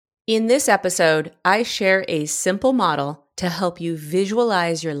In this episode, I share a simple model to help you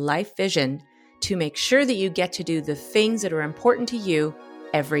visualize your life vision to make sure that you get to do the things that are important to you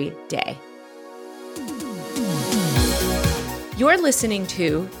every day. You're listening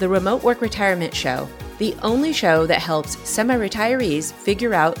to the Remote Work Retirement Show, the only show that helps semi-retirees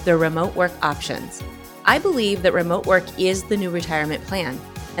figure out their remote work options. I believe that remote work is the new retirement plan,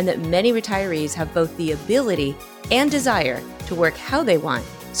 and that many retirees have both the ability and desire to work how they want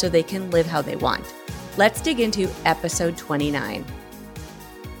so they can live how they want. Let's dig into episode 29.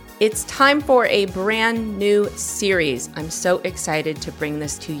 It's time for a brand new series. I'm so excited to bring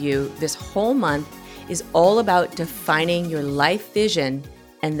this to you. This whole month is all about defining your life vision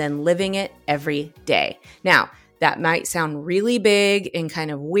and then living it every day. Now, that might sound really big and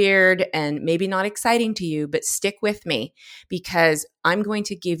kind of weird and maybe not exciting to you, but stick with me because I'm going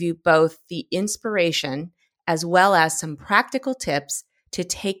to give you both the inspiration as well as some practical tips to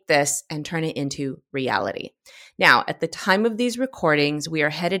take this and turn it into reality. Now, at the time of these recordings, we are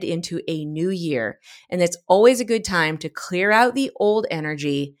headed into a new year, and it's always a good time to clear out the old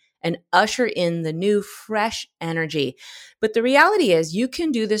energy and usher in the new, fresh energy. But the reality is you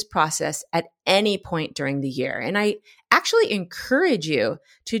can do this process at any point during the year. And I actually encourage you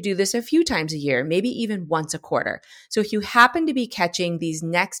to do this a few times a year, maybe even once a quarter. So if you happen to be catching these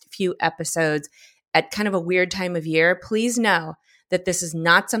next few episodes at kind of a weird time of year, please know that this is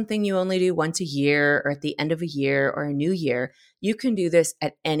not something you only do once a year or at the end of a year or a new year. You can do this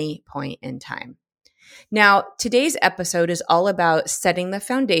at any point in time. Now, today's episode is all about setting the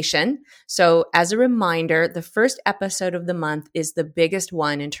foundation. So as a reminder, the first episode of the month is the biggest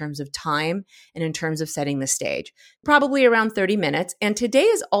one in terms of time and in terms of setting the stage, probably around 30 minutes. And today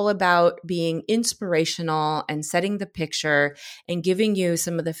is all about being inspirational and setting the picture and giving you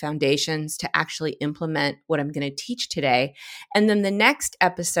some of the foundations to actually implement what I'm going to teach today. And then the next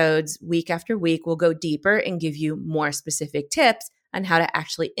episodes, week after week, will go deeper and give you more specific tips on how to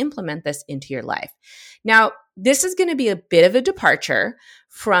actually implement this into your life. Now, this is going to be a bit of a departure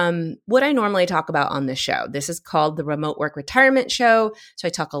from what I normally talk about on this show. This is called the Remote Work Retirement Show. So I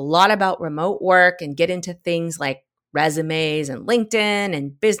talk a lot about remote work and get into things like resumes and LinkedIn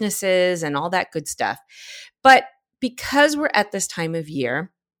and businesses and all that good stuff. But because we're at this time of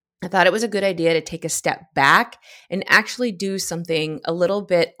year, I thought it was a good idea to take a step back and actually do something a little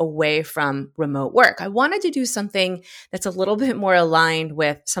bit away from remote work. I wanted to do something that's a little bit more aligned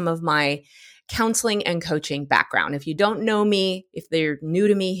with some of my counseling and coaching background. If you don't know me, if they're new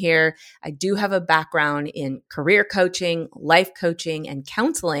to me here, I do have a background in career coaching, life coaching, and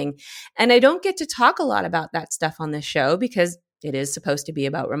counseling. And I don't get to talk a lot about that stuff on this show because it is supposed to be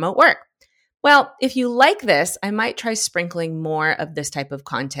about remote work. Well, if you like this, I might try sprinkling more of this type of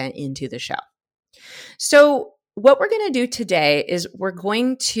content into the show. So what we're going to do today is we're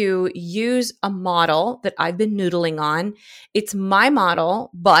going to use a model that I've been noodling on. It's my model,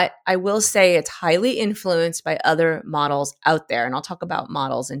 but I will say it's highly influenced by other models out there. And I'll talk about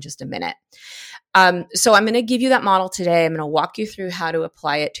models in just a minute. So I'm going to give you that model today. I'm going to walk you through how to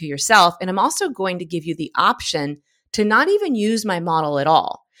apply it to yourself. And I'm also going to give you the option to not even use my model at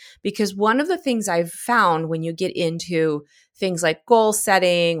all. Because one of the things I've found when you get into things like goal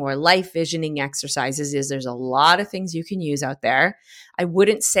setting or life visioning exercises is there's a lot of things you can use out there. I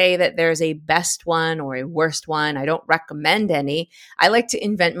wouldn't say that there's a best one or a worst one. I don't recommend any. I like to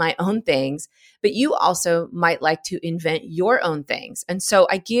invent my own things, but you also might like to invent your own things. And so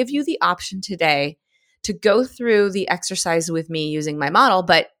I give you the option today to go through the exercise with me using my model,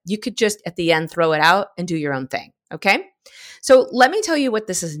 but you could just at the end throw it out and do your own thing. Okay? So let me tell you what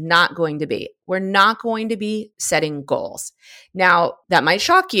this is not going to be. We're not going to be setting goals. Now, that might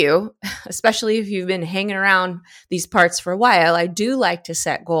shock you, especially if you've been hanging around these parts for a while. I do like to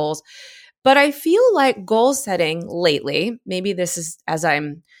set goals, but I feel like goal setting lately, maybe this is as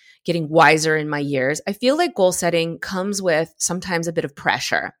I'm getting wiser in my years, I feel like goal setting comes with sometimes a bit of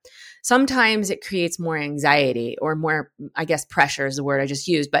pressure. Sometimes it creates more anxiety or more, I guess pressure is the word I just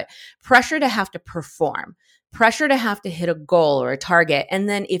used, but pressure to have to perform. Pressure to have to hit a goal or a target. And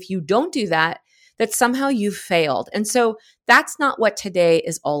then if you don't do that, that somehow you've failed. And so that's not what today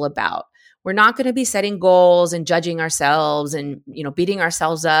is all about. We're not going to be setting goals and judging ourselves and, beating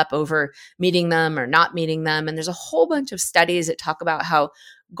ourselves up over meeting them or not meeting them. And there's a whole bunch of studies that talk about how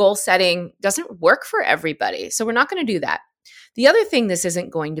goal setting doesn't work for everybody. So we're not going to do that. The other thing this isn't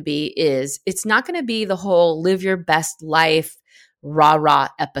going to be is it's not going to be the whole live your best life rah-rah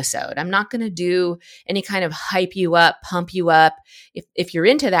episode. I'm not going to do any kind of hype you up, pump you up. If you're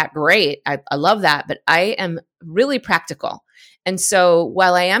into that, great. I love that. But I am really practical. And so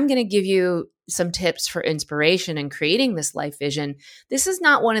while I am going to give you some tips for inspiration in creating this life vision, this is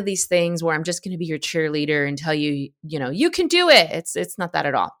not one of these things where I'm just going to be your cheerleader and tell you, you can do it. It's not that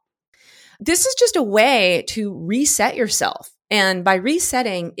at all. This is just a way to reset yourself. And by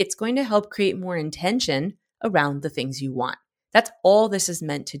resetting, it's going to help create more intention around the things you want. That's all this is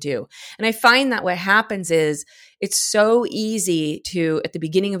meant to do. And I find that what happens is it's so easy to, at the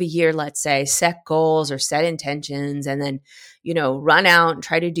beginning of a year, let's say, set goals or set intentions and then, run out and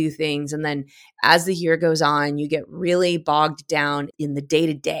try to do things. And then as the year goes on, you get really bogged down in the day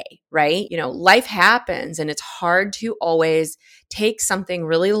to day, right? Life happens and it's hard to always take something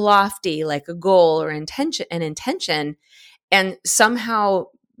really lofty like a goal or intention and somehow,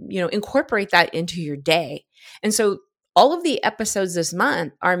 incorporate that into your day. And so all of the episodes this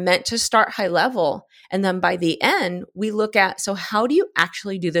month are meant to start high level. And then by the end, we look at, so how do you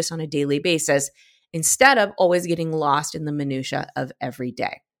actually do this on a daily basis instead of always getting lost in the minutia of every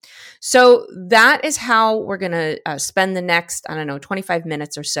day? So that is how we're going to spend the next, 25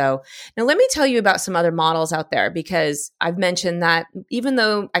 minutes or so. Now, let me tell you about some other models out there, because I've mentioned that even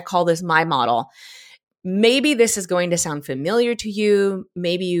though I call this my model, maybe this is going to sound familiar to you.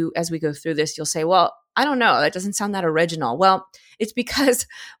 Maybe you, as we go through this, you'll say, well, I don't know, that doesn't sound that original. Well, it's because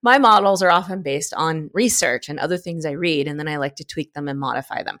my models are often based on research and other things I read, and then I like to tweak them and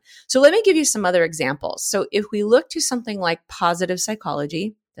modify them. So let me give you some other examples. So if we look to something like positive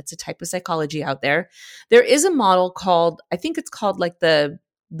psychology, that's a type of psychology out there. There is a model called, I think it's called like the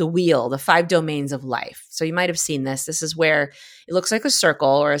wheel, the 5 domains of life. So you might have seen this. This is where it looks like a circle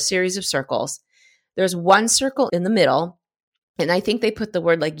or a series of circles. There's one circle in the middle. And I think they put the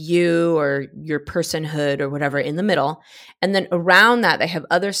word like you or your personhood or whatever in the middle. And then around that, they have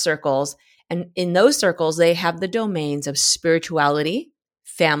other circles. And in those circles, they have the domains of spirituality,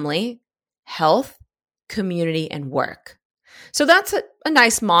 family, health, community, and work. So that's a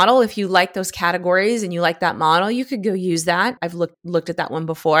nice model. If you like those categories and you like that model, you could go use that. I've looked at that one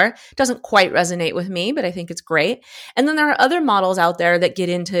before. It doesn't quite resonate with me, but I think it's great. And then there are other models out there that get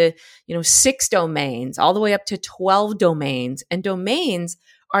into, 6 domains, all the way up to 12 domains. And domains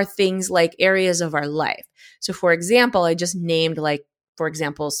are things like areas of our life. So for example, I just named for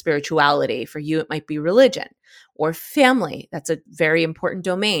example, spirituality. For you, it might be religion or family. That's a very important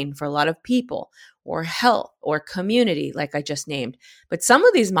domain for a lot of people, or health or community, like I just named. But some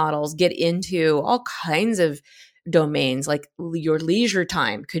of these models get into all kinds of domains, like your leisure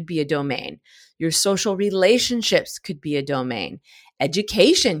time could be a domain. Your social relationships could be a domain.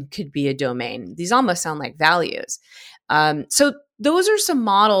 Education could be a domain. These almost sound like values. So those are some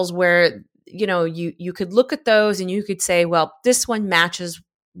models where you could look at those and you could say, well, this one matches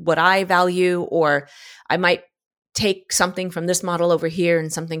what I value, or I might take something from this model over here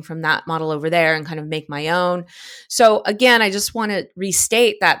and something from that model over there and kind of make my own. So again, I just want to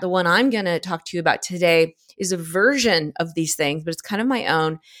restate that the one I'm going to talk to you about today is a version of these things, but it's kind of my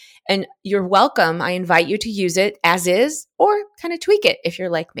own. And you're welcome. I invite you to use it as is or kind of tweak it if you're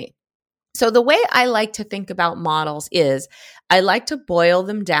like me. So the way I like to think about models is I like to boil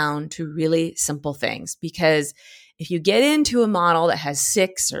them down to really simple things, because if you get into a model that has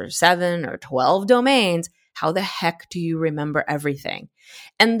 6 or 7 or 12 domains, how the heck do you remember everything?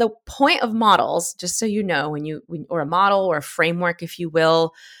 And the point of models, just so you know, or a model or a framework, if you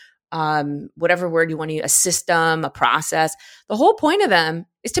will, whatever word you want to use, a system, a process, the whole point of them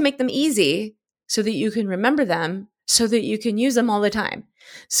is to make them easy so that you can remember them, so that you can use them all the time.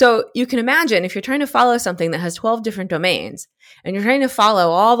 So you can imagine if you're trying to follow something that has 12 different domains and you're trying to follow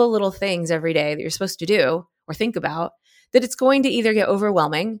all the little things every day that you're supposed to do or think about, that it's going to either get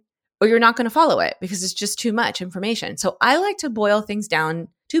overwhelming or you're not going to follow it because it's just too much information. So I like to boil things down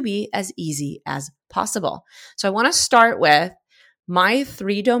to be as easy as possible. So I want to start with my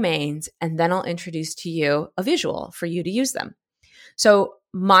 3 domains, and then I'll introduce to you a visual for you to use them. So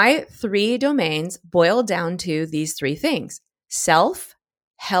my 3 domains boil down to these 3 things: self,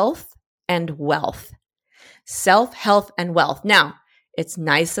 health, and wealth. Self, health, and wealth. Now, it's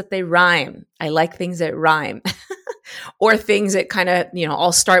nice that they rhyme. I like things that rhyme. Or things that kind of,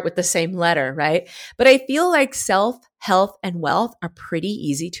 all start with the same letter, right? But I feel like self, health, and wealth are pretty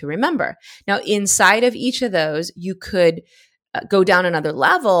easy to remember. Now, inside of each of those, you could go down another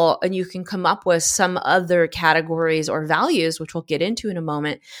level and you can come up with some other categories or values, which we'll get into in a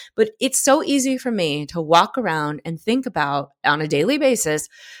moment. But it's so easy for me to walk around and think about on a daily basis,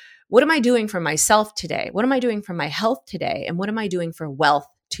 what am I doing for myself today? What am I doing for my health today? And what am I doing for wealth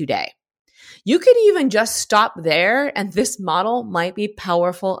today? You could even just stop there, and this model might be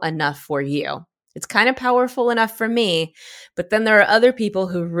powerful enough for you. It's kind of powerful enough for me, but then there are other people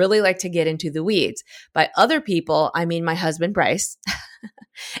who really like to get into the weeds. By other people, I mean my husband, Bryce.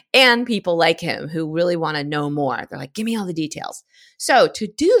 and people like him who really want to know more. They're like, give me all the details. So to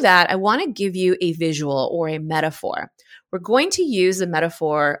do that, I want to give you a visual or a metaphor. We're going to use the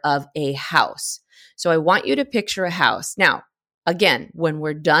metaphor of a house. So I want you to picture a house. Now, again, when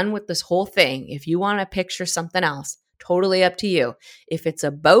we're done with this whole thing, if you want to picture something else, totally up to you. If it's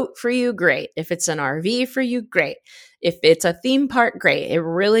a boat for you, great. If it's an RV for you, great. If it's a theme park, great. It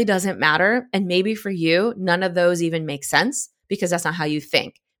really doesn't matter. And maybe for you, none of those even make sense because that's not how you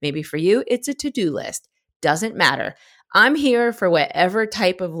think. Maybe for you, it's a to-do list. Doesn't matter. I'm here for whatever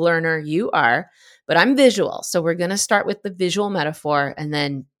type of learner you are, but I'm visual. So we're going to start with the visual metaphor and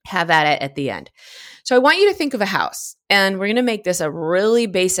then have at it at the end. So I want you to think of a house, and we're going to make this a really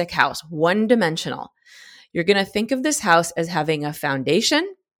basic house, one-dimensional. You're going to think of this house as having a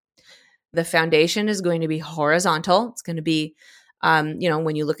foundation. The foundation is going to be horizontal. It's going to be, when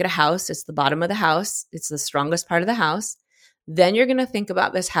you look at a house, it's the bottom of the house. It's the strongest part of the house. Then you're going to think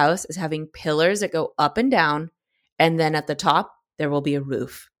about this house as having pillars that go up and down. And then at the top, there will be a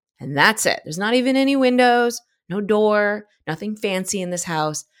roof. And that's it. There's not even any windows, no door, nothing fancy in this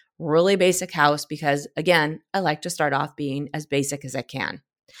house. Really basic house because, again, I like to start off being as basic as I can.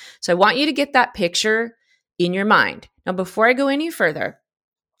 So I want you to get that picture in your mind. Now, before I go any further,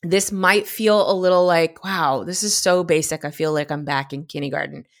 this might feel a little like, wow, this is so basic. I feel like I'm back in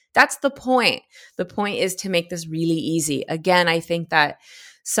kindergarten. That's the point. The point is to make this really easy. Again, I think that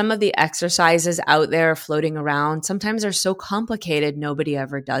some of the exercises out there floating around sometimes are so complicated, nobody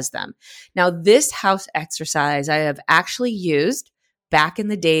ever does them. Now, this house exercise I have actually used back in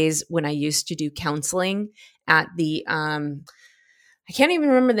the days when I used to do counseling at the I can't even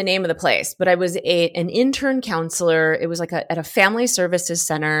remember the name of the place, but I was an intern counselor. It was like at a family services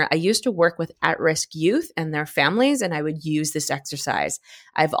center. I used to work with at-risk youth and their families, and I would use this exercise.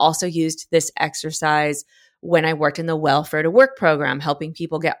 I've also used this exercise when I worked in the Welfare to Work program, helping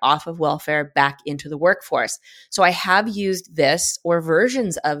people get off of welfare back into the workforce. So I have used this or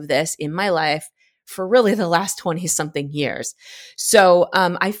versions of this in my life for really the last 20-something years. So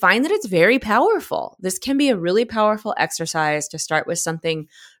I find that it's very powerful. This can be a really powerful exercise to start with something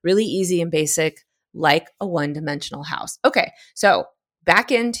really easy and basic like a one-dimensional house. Okay, so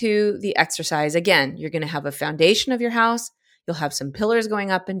back into the exercise. Again, you're going to have a foundation of your house. You'll have some pillars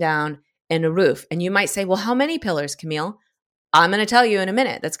going up and down and a roof. And you might say, well, how many pillars, Camille? I'm going to tell you in a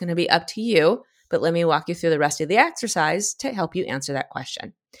minute. That's going to be up to you. But let me walk you through the rest of the exercise to help you answer that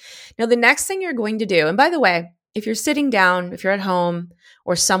question. Now, the next thing you're going to do, and by the way, if you're sitting down, if you're at home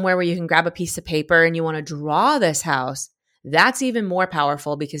or somewhere where you can grab a piece of paper and you want to draw this house, that's even more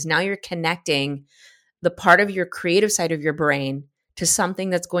powerful because now you're connecting the part of your creative side of your brain to something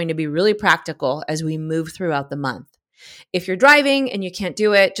that's going to be really practical as we move throughout the month. If you're driving and you can't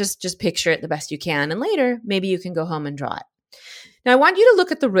do it, just picture it the best you can. And later, maybe you can go home and draw it. Now, I want you to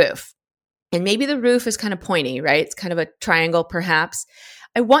look at the roof. And maybe the roof is kind of pointy, right? It's kind of a triangle, perhaps.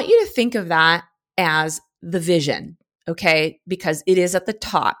 I want you to think of that as the vision, okay? Because it is at the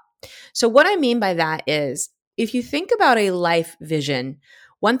top. So what I mean by that is if you think about a life vision,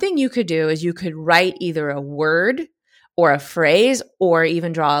 one thing you could do is you could write either a word or a phrase or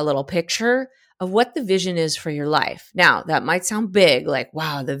even draw a little picture of what the vision is for your life. Now, that might sound big, like,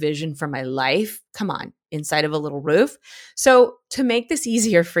 wow, the vision for my life? Come on, inside of a little roof. So to make this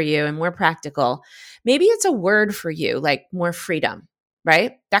easier for you and more practical, maybe it's a word for you, like more freedom,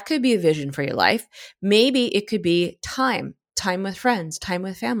 right? That could be a vision for your life. Maybe it could be time with friends, time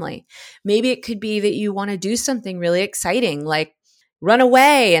with family. Maybe it could be that you want to do something really exciting, like run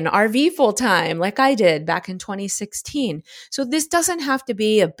away and RV full time like I did back in 2016. So this doesn't have to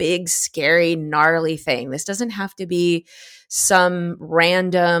be a big, scary, gnarly thing. This doesn't have to be some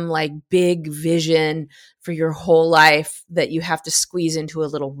random, like big vision for your whole life that you have to squeeze into a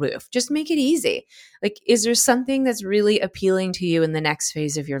little roof. Just make it easy. Like, is there something that's really appealing to you in the next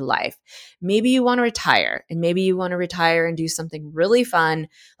phase of your life? Maybe you want to retire, and maybe you want to retire and do something really fun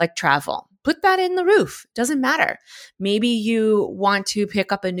like travel. Put that in the roof. Doesn't matter. Maybe you want to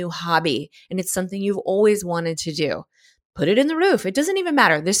pick up a new hobby and it's something you've always wanted to do. Put it in the roof. It doesn't even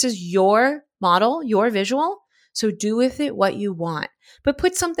matter. This is your model, your visual. So do with it what you want, but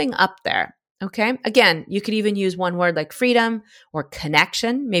put something up there. Okay. Again, you could even use one word like freedom or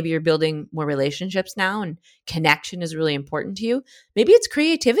connection. Maybe you're building more relationships now and connection is really important to you. Maybe it's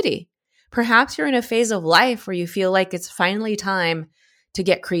creativity. Perhaps you're in a phase of life where you feel like it's finally time to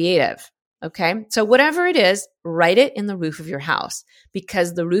get creative. Okay. So whatever it is, write it in the roof of your house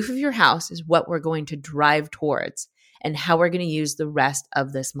because the roof of your house is what we're going to drive towards and how we're going to use the rest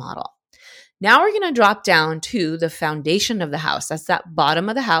of this model. Now we're going to drop down to the foundation of the house. That's that bottom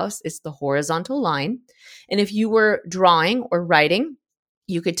of the house. It's the horizontal line. And if you were drawing or writing,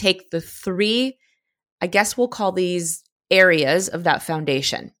 you could take the three, I guess we'll call these areas of that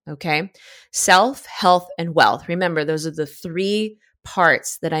foundation, okay? Self, health, and wealth. Remember, those are the three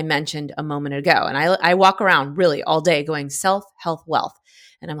parts that I mentioned a moment ago. And I walk around really all day going self, health, wealth.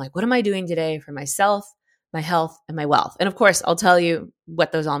 And I'm like, what am I doing today for myself, my health, and my wealth? And of course, I'll tell you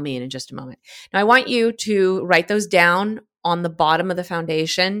what those all mean in just a moment. Now, I want you to write those down on the bottom of the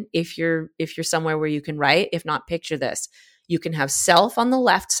foundation if you're somewhere where you can write. If not, picture this. You can have self on the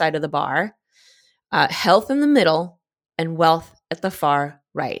left side of the bar, health in the middle, and wealth at the far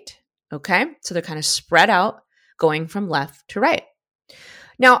right. Okay? So they're kind of spread out going from left to right.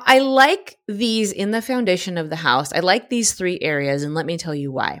 Now, I like these in the foundation of the house. I like these three areas, and let me tell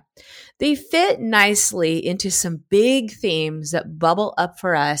you why. They fit nicely into some big themes that bubble up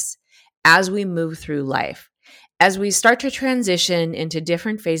for us as we move through life. As we start to transition into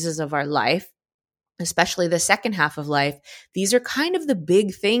different phases of our life, especially the second half of life, these are kind of the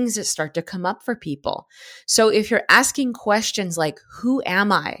big things that start to come up for people. So if you're asking questions like, who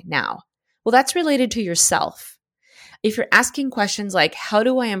am I now? Well, that's related to yourself. If you're asking questions like, how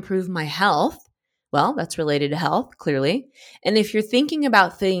do I improve my health? Well, that's related to health, clearly. And if you're thinking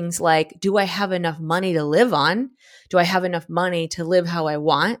about things like, do I have enough money to live on? Do I have enough money to live how I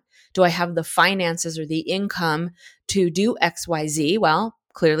want? Do I have the finances or the income to do X, Y, Z? Well,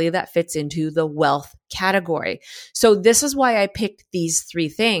 clearly that fits into the wealth category. So this is why I picked these three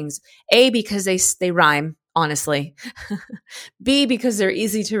things. A, because they rhyme, honestly. B, because they're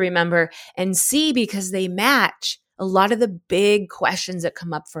easy to remember. And C, because they match a lot of the big questions that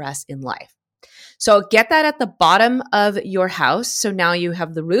come up for us in life. So get that at the bottom of your house. So now you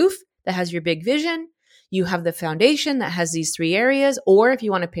have the roof that has your big vision. You have the foundation that has these three areas, or if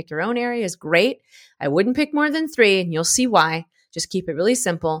you want to pick your own areas, great. I wouldn't pick more than three, and you'll see why. Just keep it really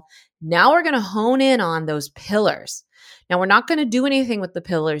simple. Now we're going to hone in on those pillars. Now we're not going to do anything with the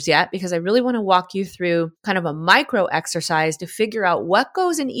pillars yet because I really want to walk you through kind of a micro exercise to figure out what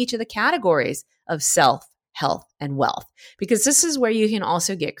goes in each of the categories of self, health, and wealth, because this is where you can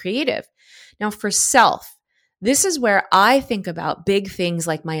also get creative. Now for self, this is where I think about big things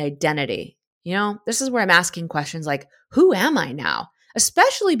like my identity. You know, this is where I'm asking questions like, who am I now?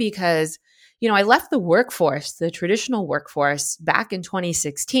 Especially because, I left the workforce, the traditional workforce, back in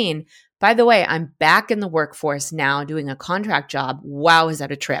 2016. By the way, I'm back in the workforce now doing a contract job. Wow, is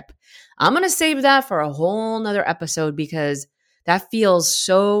that a trip? I'm going to save that for a whole nother episode because that feels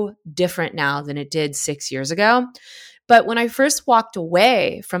so different now than it did 6 years ago. But when I first walked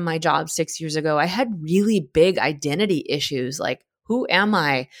away from my job 6 years ago, I had really big identity issues like, who am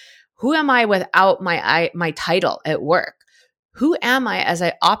I? Who am I without my title at work? Who am I as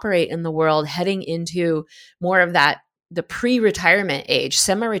I operate in the world heading into more of the pre-retirement age,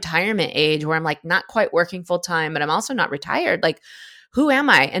 semi-retirement age where I'm like not quite working full time, but I'm also not retired. Like, who am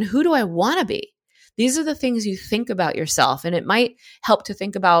I and who do I want to be? These are the things you think about yourself. And it might help to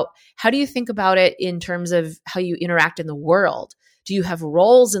think about, how do you think about it in terms of how you interact in the world? Do you have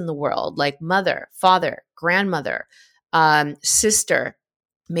roles in the world like mother, father, grandmother, sister?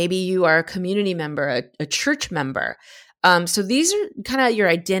 Maybe you are a community member, a church member. So these are kind of your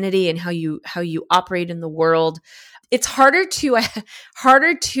identity and how you operate in the world. It's harder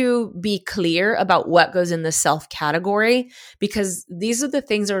to be clear about what goes in the self category because these are the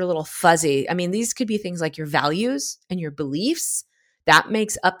things that are a little fuzzy. I mean, these could be things like your values and your beliefs. That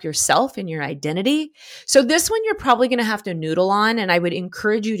makes up yourself and your identity. So this one you're probably going to have to noodle on, and I would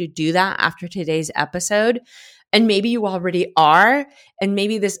encourage you to do that after today's episode. And maybe you already are, and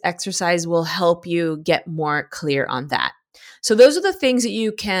maybe this exercise will help you get more clear on that. So those are the things that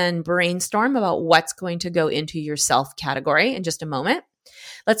you can brainstorm about what's going to go into your self category in just a moment.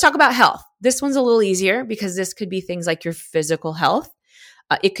 Let's talk about health. This one's a little easier because this could be things like your physical health.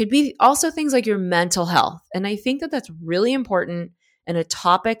 It could be also things like your mental health. And I think that that's really important and a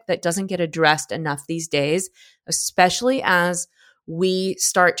topic that doesn't get addressed enough these days, especially as we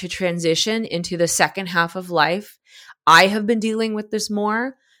start to transition into the second half of life. I have been dealing with this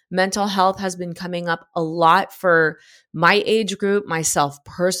more. Mental health has been coming up a lot for my age group, myself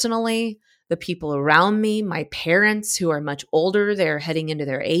personally, the people around me, my parents who are much older, they're heading into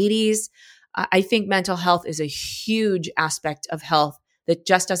their 80s. I think mental health is a huge aspect of health that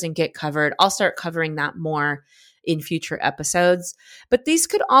just doesn't get covered. I'll start covering that more in future episodes. But these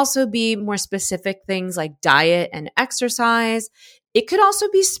could also be more specific things like diet and exercise. It could also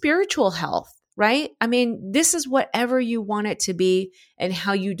be spiritual health, right? I mean, this is whatever you want it to be and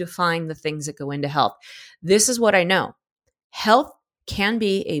how you define the things that go into health. This is what I know. Health can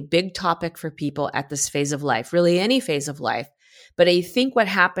be a big topic for people at this phase of life, really any phase of life. But I think what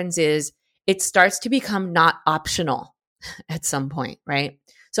happens is it starts to become not optional. at some point, right?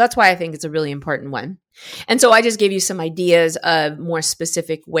 So that's why I think it's a really important one. And so I just gave you some ideas of more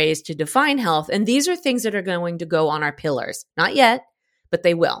specific ways to define health. And these are things that are going to go on our pillars. Not yet, but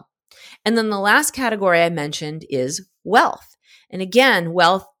they will. And then the last category I mentioned is wealth. And again,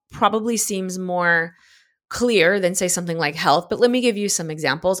 wealth probably seems more clear than say something like health, but let me give you some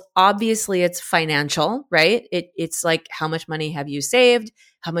examples. Obviously, it's financial, right? It's like how much money have you saved?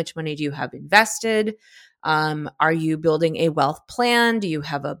 How much money do you have invested? Are you building a wealth plan? Do you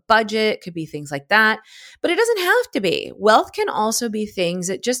have a budget? Could be things like that. But it doesn't have to be. Wealth can also be things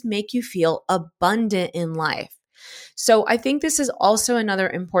that just make you feel abundant in life. So I think this is also another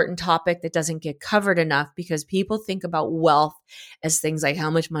important topic that doesn't get covered enough because people think about wealth as things like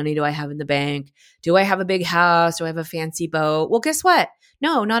how much money do I have in the bank? Do I have a big house? Do I have a fancy boat? Well, guess what?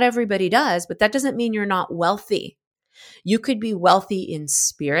 No, not everybody does, but that doesn't mean you're not wealthy. You could be wealthy in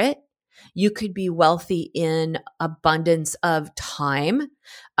spirit. You could be wealthy in abundance of time.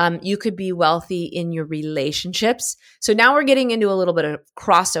 You could be wealthy in your relationships. So now we're getting into a little bit of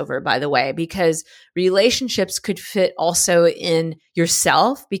crossover, by the way, because relationships could fit also in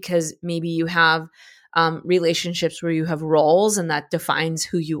yourself because maybe you have relationships where you have roles and that defines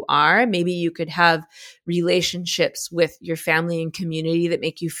who you are. Maybe you could have relationships with your family and community that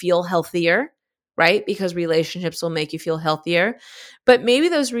make you feel healthier, right? Because relationships will make you feel healthier. But maybe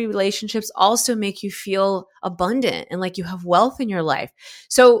those relationships also make you feel abundant and like you have wealth in your life.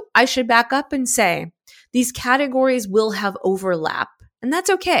 So I should back up and say these categories will have overlap, and that's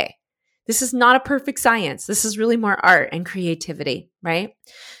okay. This is not a perfect science. This is really more art and creativity, right?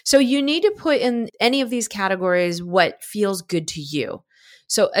 So you need to put in any of these categories what feels good to you.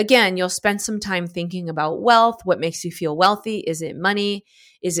 So again, you'll spend some time thinking about wealth. What makes you feel wealthy? Is it money?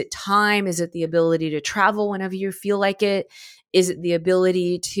 Is it time? Is it the ability to travel whenever you feel like it? Is it the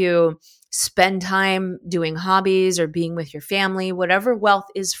ability to spend time doing hobbies or being with your family? Whatever wealth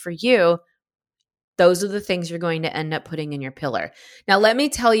is for you, those are the things you're going to end up putting in your pillar. Now, let me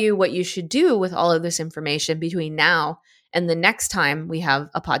tell you what you should do with all of this information between now and the next time we have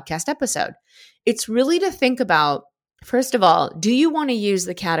a podcast episode. It's really to think about, first of all, do you want to use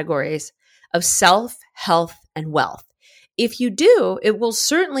the categories of self, health, and wealth? If you do, it will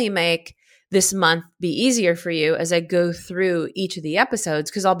certainly make this month be easier for you as I go through each of the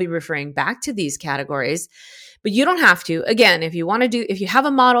episodes because I'll be referring back to these categories. But you don't have to. Again, if you have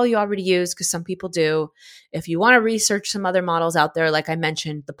a model you already use, because some people do, if you want to research some other models out there, like I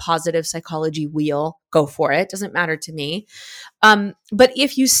mentioned, the positive psychology wheel, go for it. Doesn't matter to me. But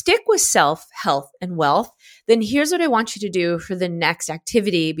if you stick with self, health, and wealth, then here's what I want you to do for the next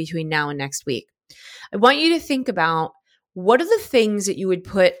activity between now and next week. I want you to think about what are the things that you would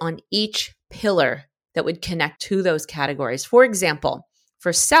put on each pillar that would connect to those categories. For example,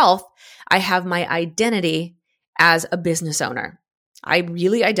 for self, I have my identity as a business owner. I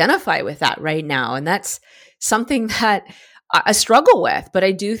really identify with that right now. And that's something that I struggle with, but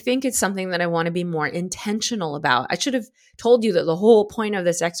I do think it's something that I want to be more intentional about. I should have told you that the whole point of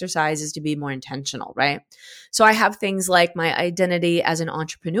this exercise is to be more intentional, right? So I have things like my identity as an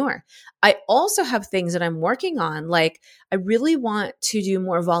entrepreneur. I also have things that I'm working on, like I really want to do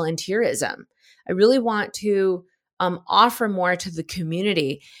more volunteerism. I really want to offer more to the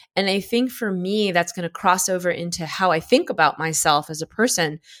community. And I think for me, that's going to cross over into how I think about myself as a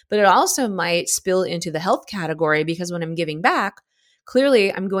person, but it also might spill into the health category because when I'm giving back,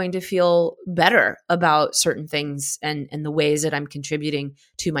 clearly I'm going to feel better about certain things and the ways that I'm contributing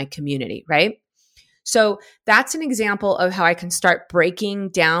to my community, right? So that's an example of how I can start breaking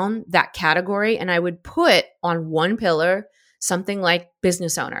down that category. And I would put on one pillar something like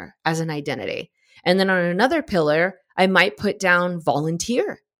business owner as an identity. And then on another pillar, I might put down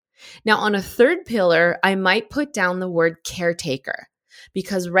volunteer. Now, on a third pillar, I might put down the word caretaker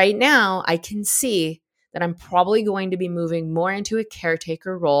because right now I can see that I'm probably going to be moving more into a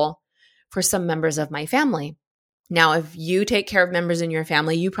caretaker role for some members of my family. Now, if you take care of members in your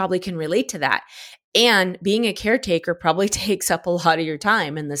family, you probably can relate to that. And being a caretaker probably takes up a lot of your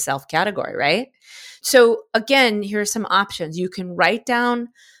time in the self category, right? So again, here are some options. You can write down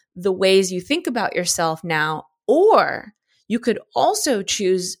the ways you think about yourself now, or you could also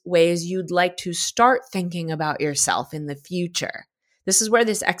choose ways you'd like to start thinking about yourself in the future. This is where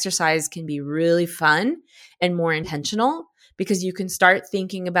this exercise can be really fun and more intentional because you can start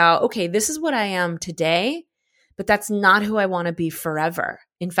thinking about, okay, this is what I am today, but that's not who I want to be forever.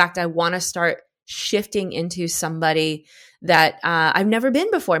 In fact, I want to start shifting into somebody that I've never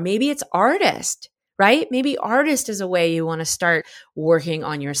been before. Maybe it's artist, right? Maybe artist is a way you want to start working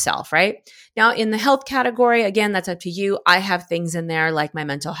on yourself, right? Now, in the health category, again, that's up to you. I have things in there like my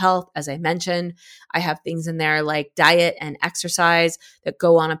mental health, as I mentioned. I have things in there like diet and exercise that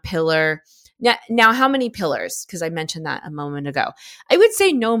go on a pillar. Now, how many pillars? Because I mentioned that a moment ago. I would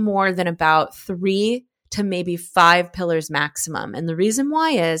say no more than about 3 to maybe 5 pillars maximum. And the reason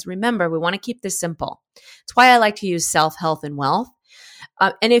why is, remember, we want to keep this simple. It's why I like to use self, health, and wealth.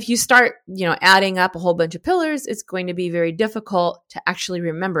 And if you start, adding up a whole bunch of pillars, it's going to be very difficult to actually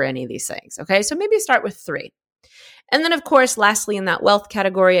remember any of these things. Okay. So maybe start with 3. And then, of course, lastly, in that wealth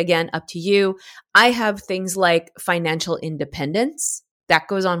category, again, up to you. I have things like financial independence. That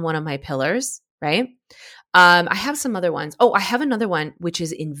goes on one of my pillars, right? I have some other ones. Oh, I have another one, which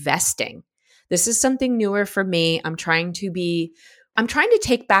is investing. This is something newer for me. I'm trying to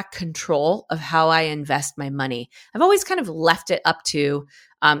take back control of how I invest my money. I've always kind of left it up to,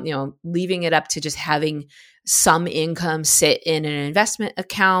 leaving it up to just having some income sit in an investment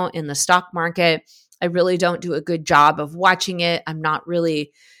account in the stock market. I really don't do a good job of watching it. I'm not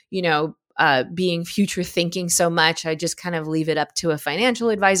really, being future thinking so much. I just kind of leave it up to a financial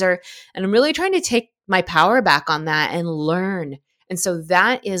advisor. And I'm really trying to take my power back on that and learn. And so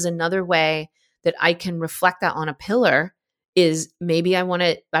that is another way that I can reflect that on a pillar is maybe I want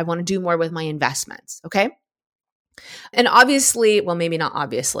to do more with my investments. Okay. And obviously, well, maybe not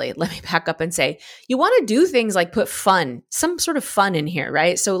obviously, let me back up and say, you want to do things like put some sort of fun in here,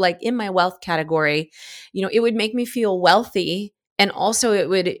 right? So like in my wealth category, it would make me feel wealthy. And also it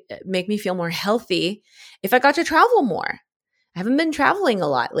would make me feel more healthy if I got to travel more. I haven't been traveling a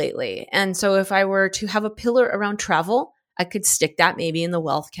lot lately. And so if I were to have a pillar around travel, I could stick that maybe in the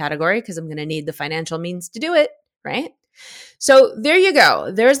wealth category because I'm going to need the financial means to do it, right? So there you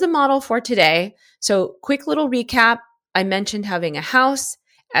go. There's the model for today. So quick little recap. I mentioned having a house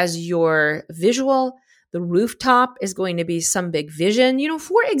as your visual. The rooftop is going to be some big vision.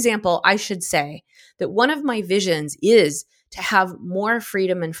 For example, I should say that one of my visions is to have more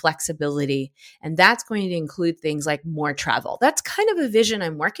freedom and flexibility. And that's going to include things like more travel. That's kind of a vision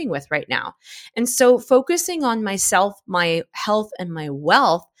I'm working with right now. And so focusing on myself, my health, and my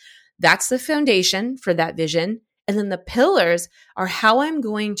wealth, that's the foundation for that vision. And then the pillars are how I'm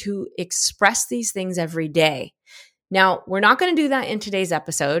going to express these things every day. Now, we're not going to do that in today's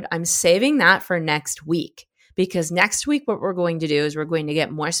episode. I'm saving that for next week because next week, what we're going to do is we're going to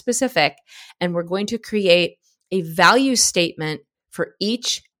get more specific and we're going to create a value statement for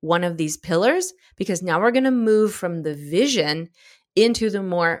each one of these pillars because now we're going to move from the vision into the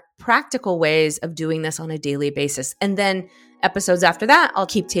more practical ways of doing this on a daily basis. And then episodes after that, I'll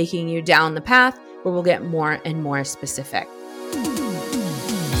keep taking you down the path where we'll get more and more specific.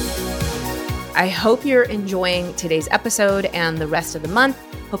 I hope you're enjoying today's episode and the rest of the month.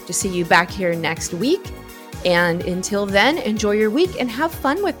 Hope to see you back here next week. And until then, enjoy your week and have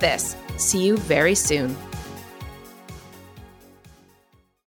fun with this. See you very soon.